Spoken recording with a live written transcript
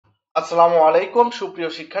আসসালামু আলাইকুম সুপ্রিয়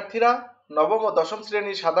শিক্ষার্থীরা, নবম ও দশম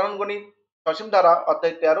শ্রেণীর সাধারণ গণিত সসীম ধারা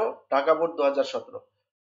অধ্যায় 13 ঢাকা বোর্ড 2017।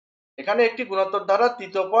 এখানে একটি গুণোত্তর ধারা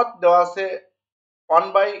তৃতীয় পদ দেওয়া আছে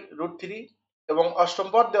 1/√3 এবং অষ্টম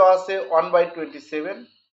পদ দেওয়া আছে 1/27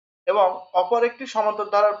 এবং অপর একটি সমান্তর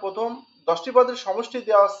ধারার প্রথম 10টি পদের সমষ্টি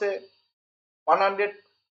দেওয়া আছে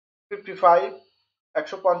 155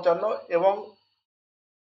 155 এবং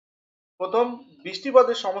প্রথম 20টি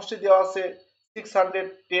পদের সমষ্টি দেওয়া আছে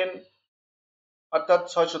 610 অর্থাৎ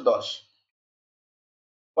 610।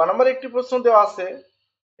 নম্বরে একটি প্রশ্ন দেওয়া আছে,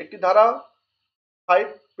 একটি ধারা 5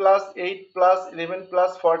 + 8 + 11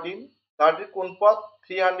 + 14 ধারাটির কোন পদ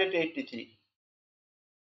 383।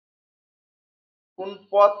 কোন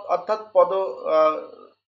পদ অর্থাৎ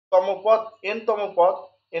তম পদ n তম পদ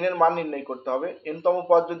n এর মান নির্ণয় করতে হবে। n তম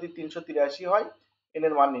পদ যদি 383 হয়, n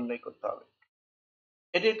এর মান নির্ণয় করতে হবে।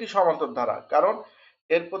 এটি একটি সমান্তর ধারা, কারণ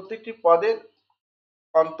এর প্রত্যেকটি পদের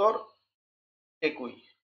অন্তর একই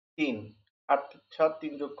 3, 8 7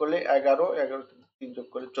 3 যোগ করলে 11, 11 3 যোগ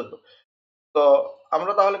করলে 14। তো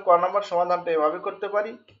আমরা তাহলে ক নাম্বার সমাধানটা এভাবে করতে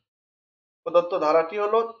পারি। প্রদত্ত ধারাটি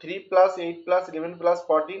হলো 3 + 8 + 11 +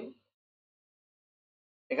 14।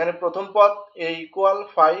 এখানে প্রথম পদ a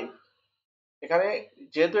 = 5। এখানে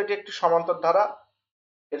যেহেতু এটি একটি সমান্তর ধারা,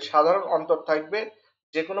 এর সাধারণ অন্তর থাকবে,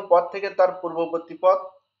 যে কোনো পদ থেকে তার পূর্ববর্তী পদ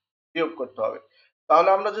বিয়োগ করতে হবে। তাহলে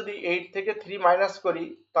আমরা যদি 8 থেকে 3 মাইনাস করি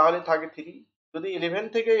তাহলে থাকে 3, যদি 11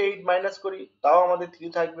 থেকে 8 মাইনাস করি তাও আমাদের 3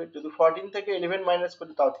 থাকবে, যদি 14 থেকে 11 মাইনাস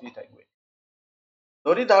করি তাও 3 থাকবে।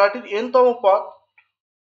 ধরি ধারাটির n তম পদ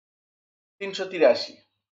 383।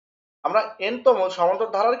 আমরা n তম সমান্তর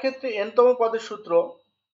ধারার ক্ষেত্রে n তম পদের সূত্র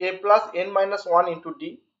a + n - 1 * d,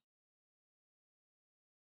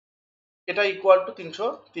 এটা ইকুয়াল টু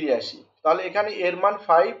 383। তাহলে এখানে এর মান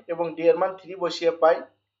 5 এবং d এর মান 3 বসিয়ে পাই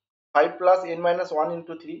 5 + n - 1 *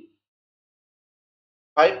 3।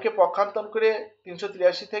 5 কে পক্ষান্তর করে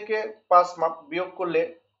 383 থেকে 5 বিয়োগ করলে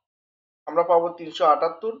আমরা পাবো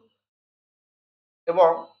 378 এবং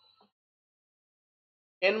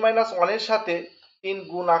n - 1 এর সাথে 3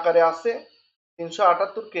 গুণ আকারে আছে।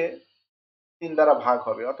 378 কে 3 দ্বারা ভাগ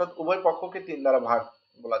হবে, অর্থাৎ উভয় পক্ষকে 3 দ্বারা ভাগ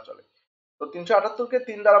বলা চলে। তো 378 কে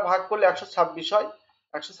 3 দ্বারা ভাগ করলে 126 হয়।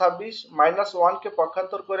 126 - 1 কে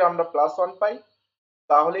পক্ষান্তর করে আমরা +1 পাই।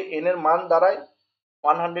 তাহলে n এর মান দাঁড়ায়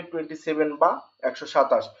 127 বা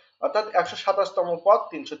 127, অর্থাৎ 127 তম পদ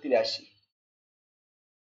 383।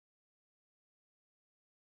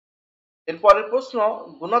 এরপরের প্রশ্ন,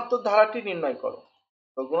 গুণোত্তর ধারাটি নির্ণয় করো।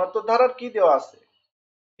 তো গুণোত্তর ধারার কি দেওয়া আছে?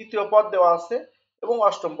 তৃতীয় পদ দেওয়া আছে এবং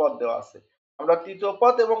অষ্টম পদ দেওয়া আছে। আমরা তৃতীয়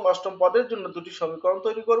পদ এবং অষ্টম পদের জন্য দুটি সমীকরণ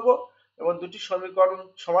তৈরি করব এবং দুটি সমীকরণ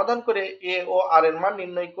সমাধান করে a ও r এর মান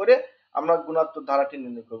নির্ণয় করে আমরা গুণোত্তর ধারাটি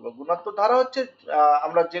নির্ণয় করব। গুণোত্তর ধারা হচ্ছে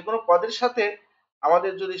আমরা যে কোনো পদের সাথে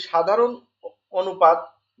আমাদের যদি সাধারণ অনুপাত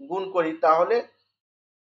গুণ করি তাহলে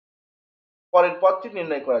পরের পদটি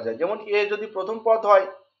নির্ণয় করা যায়। যেমন a যদি প্রথম পদ হয়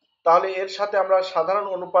তাহলে এর সাথে আমরা সাধারণ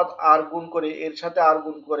অনুপাত r গুণ করে এর সাথে r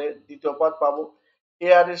গুণ করে দ্বিতীয় পদ পাবো।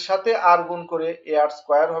 ar এর সাথে r গুণ করে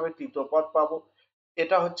ar² হবে, তৃতীয় পদ পাবো।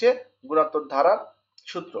 এটা হচ্ছে গুণোত্তর ধারার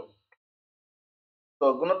সূত্র। তো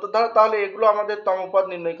গুণোত্তর ধারা, তাহলে এগুলো আমাদের তম পদ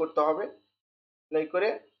নির্ণয় করতে হবে, নির্ণয় করে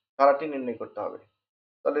ধারাটি নির্ণয় করতে হবে।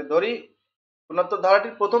 তাহলে ধরি গুণোত্তর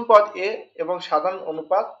ধারাটির প্রথম পদ a এবং সাধারণ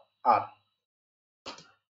অনুপাত r।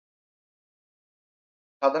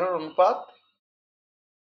 সাধারণ অনুপাত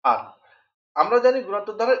r। আমরা জানি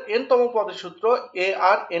গুণোত্তর ধারার n তম পদের সূত্র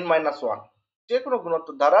arn-1। যে কোনো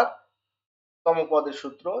গুণোত্তর ধারার তম পদের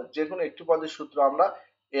সূত্র, যে কোনো একটি পদের সূত্র আমরা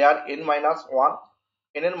arn-1।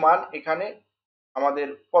 n এর মান এখানে আমাদের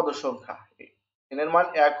পদ সংখ্যা, n এর মান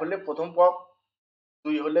 1 হলে প্রথম পদ,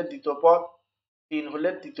 2 হলে দ্বিতীয় পদ, 3 হলে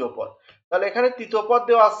তৃতীয় পদ। তাহলে এখানে তৃতীয় পদ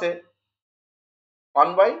দেওয়া আছে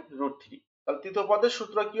 1/√3। তাহলে তৃতীয় পদের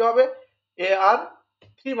সূত্র কি হবে?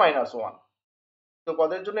 ar3-1। তৃতীয়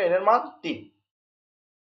পদের জন্য n এর মান 3।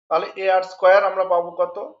 তাহলে ar² আমরা পাবো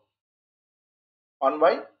কত?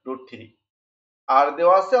 1/√3। আর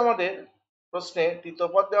দেওয়া আছে আমাদের প্রশ্নে, তৃতীয়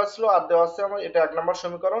পদ দেওয়া ছিল, আর দেওয়া আছে আমার, এটা 1 নম্বর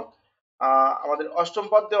সমীকরণ। আমাদের অষ্টম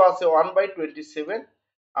পদ দেওয়া আছে 1/27।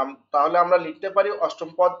 তাহলে আমরা লিখতে পারি অষ্টম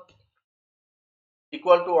পদ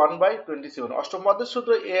ইকুয়াল টু 1/27। অষ্টম পদের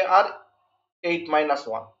সূত্র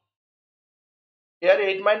ar8-1।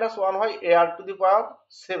 ar8-1 হয়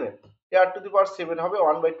ar⁻7। ar⁻7 হবে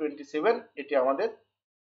 1/27। এটি আমাদের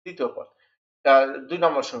তৃতীয় পদ, 2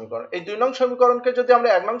 নম্বর সমীকরণ। এই 2 নং সমীকরণকে যদি আমরা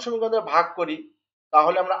 1 নং সমীকরণে ভাগ করি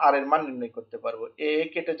তাহলে আমরা r এর মান নির্ণয় করতে পারবো। a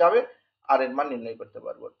কেটে যাবে, r এর মান নির্ণয় করতে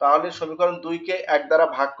পারবো। তাহলে সমীকরণ 2 কে 1 দ্বারা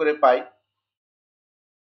ভাগ করে পাই,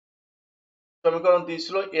 সমীকরণ 2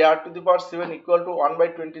 ছিল ar⁻7 ইকুয়াল টু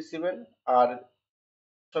 1/27 আর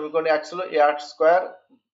সমীকরণ 1 ছিল ar²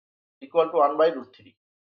 ইকুয়াল টু 1/√3।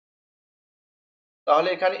 তাহলে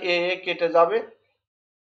এখানে এ কেটে যাবে,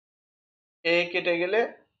 এ কেটে গেলে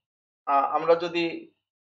আমরা যদি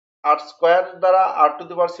r² দ্বারা r⁷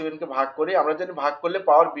 কে ভাগ করি, আমরা জানি ভাগ করলে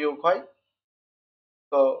পাওয়ার বিয়োগ হয়,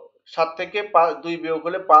 তো 7 থেকে 2 বিয়োগ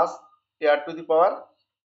হলে 5 r⁵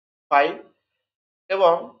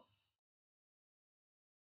 এবং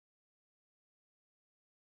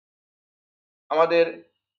আমাদের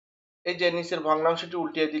এই যে নিচের ভগ্নাংশটি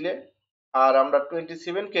উল্টিয়ে দিলে আর আমরা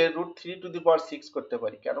 27 কে √3⁶ করতে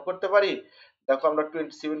পারি। কেন করতে পারি? দেখো আমরা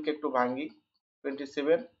 27 কে একটু ভাঙি।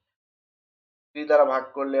 27 3 দ্বারা ভাগ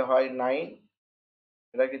করলে হয় 9,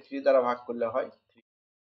 এটাকে 3 দ্বারা ভাগ করলে হয় 3।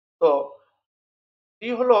 তো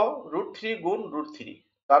 3 হলো √3 গুণ √3,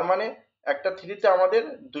 তার মানে একটা 3 তে আমাদের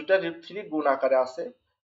দুইটা √3 গুণ আকারে আছে,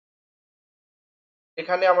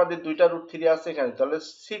 এখানে আমাদের দুইটা √3 আছে এখানে, তাহলে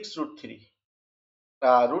 6√3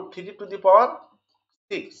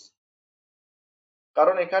 √3⁶,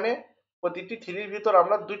 কারণ এখানে প্রতিটি 3 এর ভিতর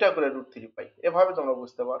আমরা দুইটা করে √3 পাই। এভাবে তোমরা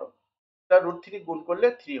বুঝতে পারো, এটা √3 গুণ করলে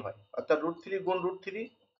 3 হয়, অর্থাৎ √3 গুণ √3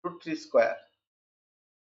 √3²,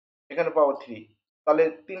 এখানে পাবো 3। তাহলে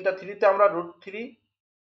তিনটা 3 তে আমরা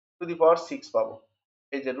 √3⁶ পাবো,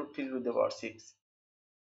 এই যে √3⁶।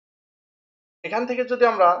 এখান থেকে যদি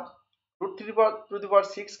আমরা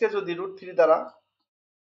 √3⁶ কে যদি √3 দ্বারা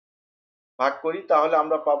ভাগ করি তাহলে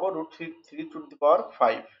আমরা পাবো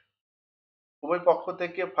 √3⁵। উভয় পক্ষ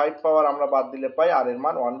থেকে 5 পাওয়ার আমরা বাদ দিলে পাই আর এর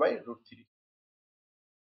মান 1/√3।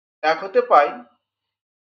 এক হতে পাই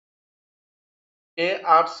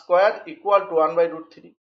ar² ইকুয়াল টু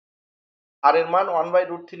 1/√3, আর এর মান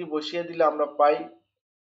 1/√3 বসিয়ে দিলে আমরা পাই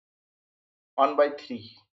 1/3,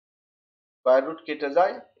 স্কয়ার রুট কেটে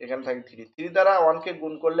যায়, এখানে থাকে 3। 3 দ্বারা 1 কে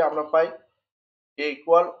গুণ করলে আমরা পাই a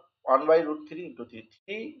ইকুয়াল 1/√3 ইন্টু 3।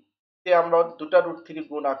 3 তে আমরা দুটা √3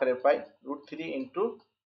 গুণ আকারে পাই, √3 ইন্টু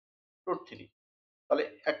 √3। তাহলে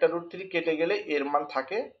একটা √3 কেটে গেলে এর মান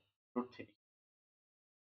থাকে √3।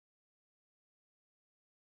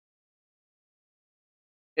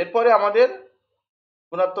 এরপরে আমাদের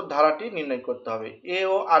গুণাত্মক ধারাটি নির্ণয় করতে হবে। এ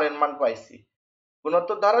ও আর এর মান পাইছি।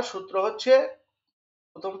 গুণাত্মক ধারার সূত্র হচ্ছে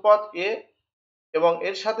প্রথম পদ এ এবং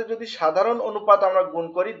এর সাথে যদি সাধারণ অনুপাত আমরা গুণ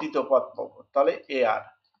করি দ্বিতীয় পদ পাবো, তাহলে এ আর।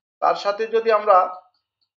 তার সাথে যদি আমরা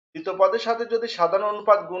দ্বিতীয় পদের সাথে যদি সাধারণ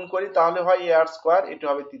অনুপাত গুণ করি তাহলে হয় ar², এটা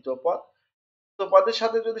হবে তৃতীয় পদ। তৃতীয় পদের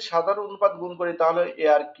সাথে যদি সাধারণ অনুপাত গুণ করি তাহলে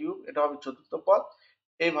ar³, এটা হবে চতুর্থ পদ।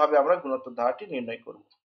 এইভাবে আমরা গুণোত্তর ধারাটি নির্ণয় করব।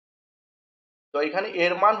 তো এখানে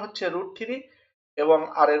এর মান হচ্ছে √3 এবং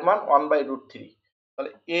আর এর মান 1/√3।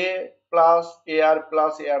 তাহলে a plus ar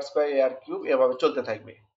plus ar² ar³ এভাবে চলতে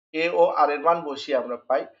থাকবে। a ও আর এর মান বসিয়ে আমরা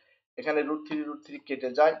পাই, এখানে √3 কেটে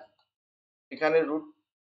যায়, এখানে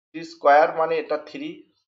 √3² মানে এটা 3,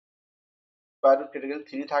 স্কয়ার রুট কেটে গেলে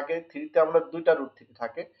 3 থাকে, 3 তে আমরা দুইটা √3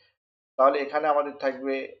 থাকে, তাহলে এখানে আমাদের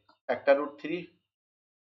থাকবে একটা √3,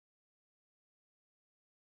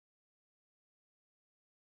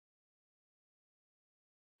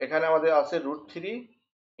 এখানে আমাদের আছে √3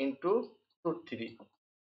 ইন্টু √3,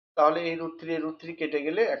 তাহলে এই √3 কেটে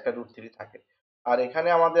গেলে একটা √3 থাকে। আর এখানে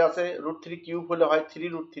আমাদের আছে √3³ হলে হয়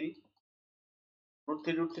 3√3,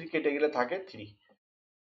 √3 কেটে গেলে থাকে 3।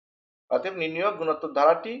 অতএব নির্ণয় গুণোত্তর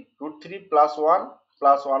ধারাটি √3 প্লাস 1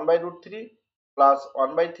 প্লাস 1/√3 প্লাস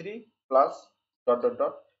 1/3 প্লাস ...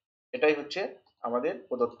 এটাই হচ্ছে আমাদের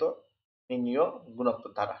প্রদত্ত নির্ণয়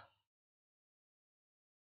গুণোত্তর ধারা।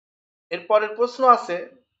 এরপরের প্রশ্ন আছে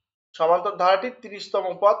সমান্তর ধারাটির 30তম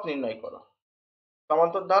পদ নির্ণয় করো।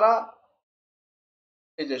 সমান্তর ধারা,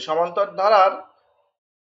 এই যে সমান্তর ধারার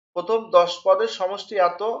প্রথম 10 পদের সমষ্টি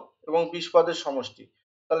এত এবং 20 পদের সমষ্টি।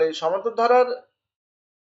 তাহলে সমান্তর ধারার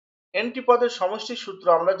nটি পদের সমষ্টির সূত্র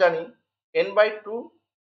আমরা জানি n/2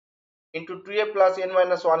 into 2a plus n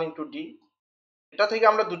minus 1 into d। এটা থেকে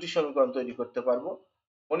আমরা দুটি সমীকরণ তৈরি করতে পারবো।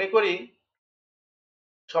 মনে করি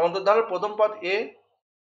সমান্তর ধারার প্রথম পদ a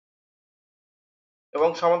এবং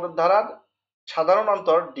সমান্তর ধারার সাধারণ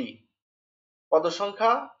অন্তর d, পদ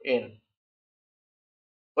সংখ্যা n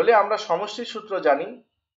হলে আমরা সমষ্টির সূত্র জানি।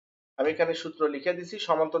 আমি এখানে সূত্র লিখে দিছি,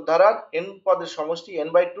 সমান্তর ধারার n পদের সমষ্টি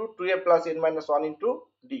n/2 2a plus n minus 1 into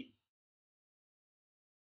d।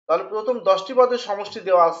 তাহলে প্রথম 10টি পদের সমষ্টি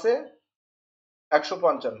দেওয়া আছে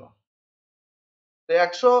 155। তো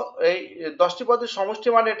 100 এই 10টি পদের সমষ্টি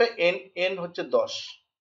মানে এটা n হচ্ছে 10,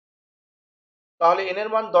 তাহলে n এর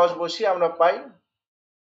মান 10 বসিয়ে আমরা পাই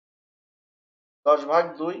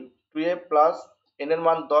 10/2 2a প্লাস n এর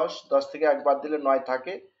মান 10, 10 থেকে 1 বাদ দিলে 9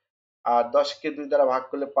 থাকে, আর 10 কে 2 দ্বারা ভাগ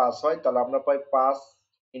করলে 5 হয়, তাহলে আমরা পাই 5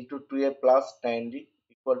 into 2a plus 9d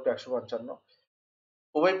equal to 155।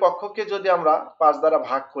 উভয় পক্ষকে যদি আমরা 5 দ্বারা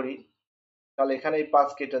ভাগ করি তাহলে এখানে এই 5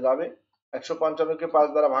 কেটে যাবে, 155কে 5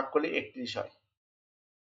 দ্বারা ভাগ করলে 31 হয়।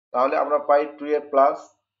 তাহলে আমরা পাই 2a প্লাস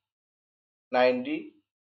 9d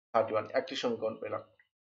 31, একটি সমীকরণ পেলাম।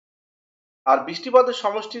 আর 20টি পদের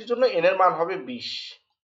সমষ্টির জন্য n এর মান হবে 20।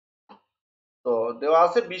 তো দেওয়া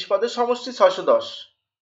আছে 20 পদের সমষ্টি 610,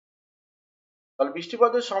 তাহলে 20টি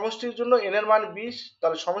পদের সমষ্টির জন্য n এর মান 20,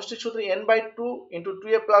 তাহলে সমষ্টির সূত্র n/2 ×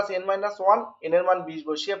 2a + n-1, n এর মান 20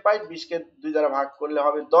 বসিয়ে পাই, 20 কে 2 দ্বারা ভাগ করলে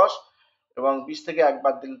হবে 10 এবং 20 থেকে 1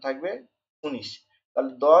 বাদ দিলে থাকবে 19,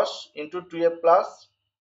 তাহলে 10 × 2a +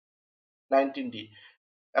 19d।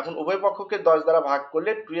 এখন উভয় পক্ষকে 10 দ্বারা ভাগ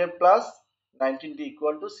করলে 2a + 19d =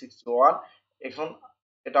 61। এখন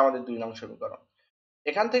এটা আমাদের 2 নং সমীকরণ।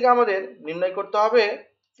 এখান থেকে আমাদের নির্ণয় করতে হবে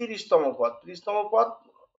 30তম পদ। 30তম পদ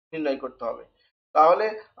নির্ণয় করতে হবে। তাহলে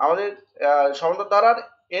আমাদের সমান্তর ধারার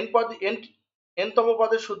n-তম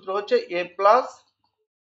পদের সূত্র হচ্ছে a +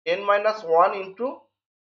 n-1 ×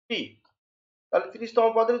 t। তাহলে 30তম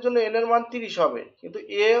পদের জন্য n এর মান 30 হবে, কিন্তু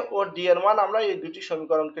a ও d এর মান আমরা এই দুটি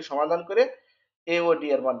সমীকরণকে সমাধান করে a ও d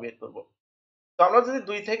এর মান বের করব। তো আমরা যদি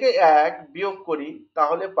 2 থেকে 1 বিয়োগ করি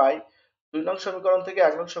তাহলে পাই 2 নং সমীকরণ থেকে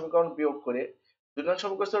 1 নং সমীকরণ বিয়োগ করে 2 নং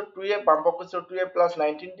সমীকরণ ছিল 2a, বাম পক্ষ ছিল 2a +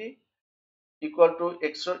 19d =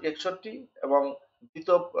 61 এবং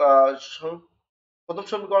প্রথম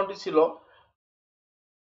সমীকরণটি ছিল,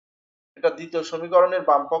 এটা দ্বিতীয় সমীকরণের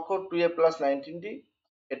বাম পক্ষ 2a + 19d,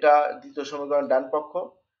 এটা দ্বিতীয় সমীকরণের ডান পক্ষ।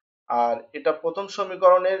 আর এটা প্রথম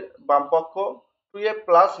সমীকরণের বাম পক্ষ 2a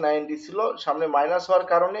 + 9d ছিল, সামনে মাইনাস হওয়ার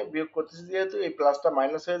কারণে বিয়োগ করতেছি, যেহেতু এই প্লাসটা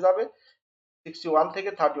মাইনাস হয়ে যাবে, 61 থেকে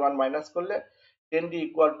 31 মাইনাস করলে 10d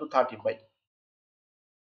 = 30 পাই।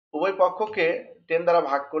 উভয় পক্ষকে 10 দ্বারা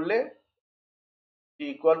ভাগ করলে d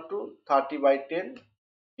 = 30/10,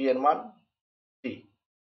 d এর মান 3।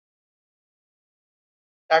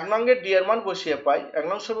 1 নংয়ে d এর মান বসিয়ে পাই। 1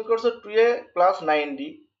 নং সমীকরণ হচ্ছে 2a + 9d,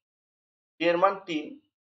 d এর মান 3,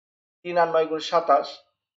 3 আর 9 × 27,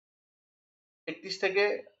 31 থেকে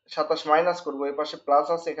 27 মাইনাস করব, এই পাশে প্লাস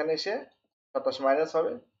আছে, এখানে এসে 27 মাইনাস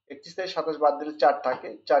হবে, 31 থেকে 27 বাদ দিলে 4 থাকে,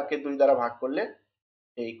 4 কে 2 দ্বারা ভাগ করলে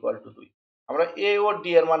a = 2। আমরা a ও d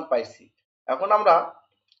এর মান পাইছি। এখন আমরা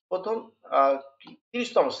প্রথম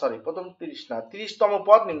 30তম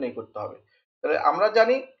পদ নির্ণয় করতে হবে। তাহলে আমরা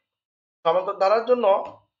জানি সমান্তর ধারার জন্য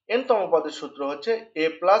n-তম পদের সূত্র হচ্ছে a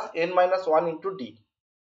 + n-1 × d।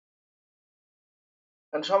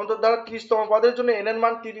 কারণ সমান্তর ধারার 30তম পদের জন্য n এর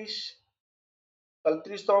মান 30, তাহলে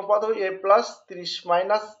 30তম পদ হবে a + 30 -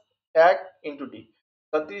 1 × d।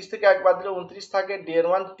 তাহলে 30 থেকে 1 বাদ দিলে 29 থাকে, d এর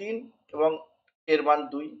মান 3 এবং এর মান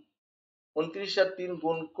 2। 29 আর 3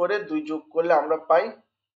 গুণ করে 2 যোগ করলে আমরা পাই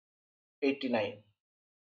 89।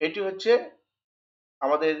 এটি হচ্ছে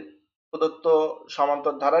আমাদের প্রদত্ত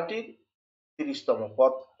সমান্তর ধারাটির 30তম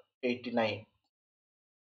পদ, 89।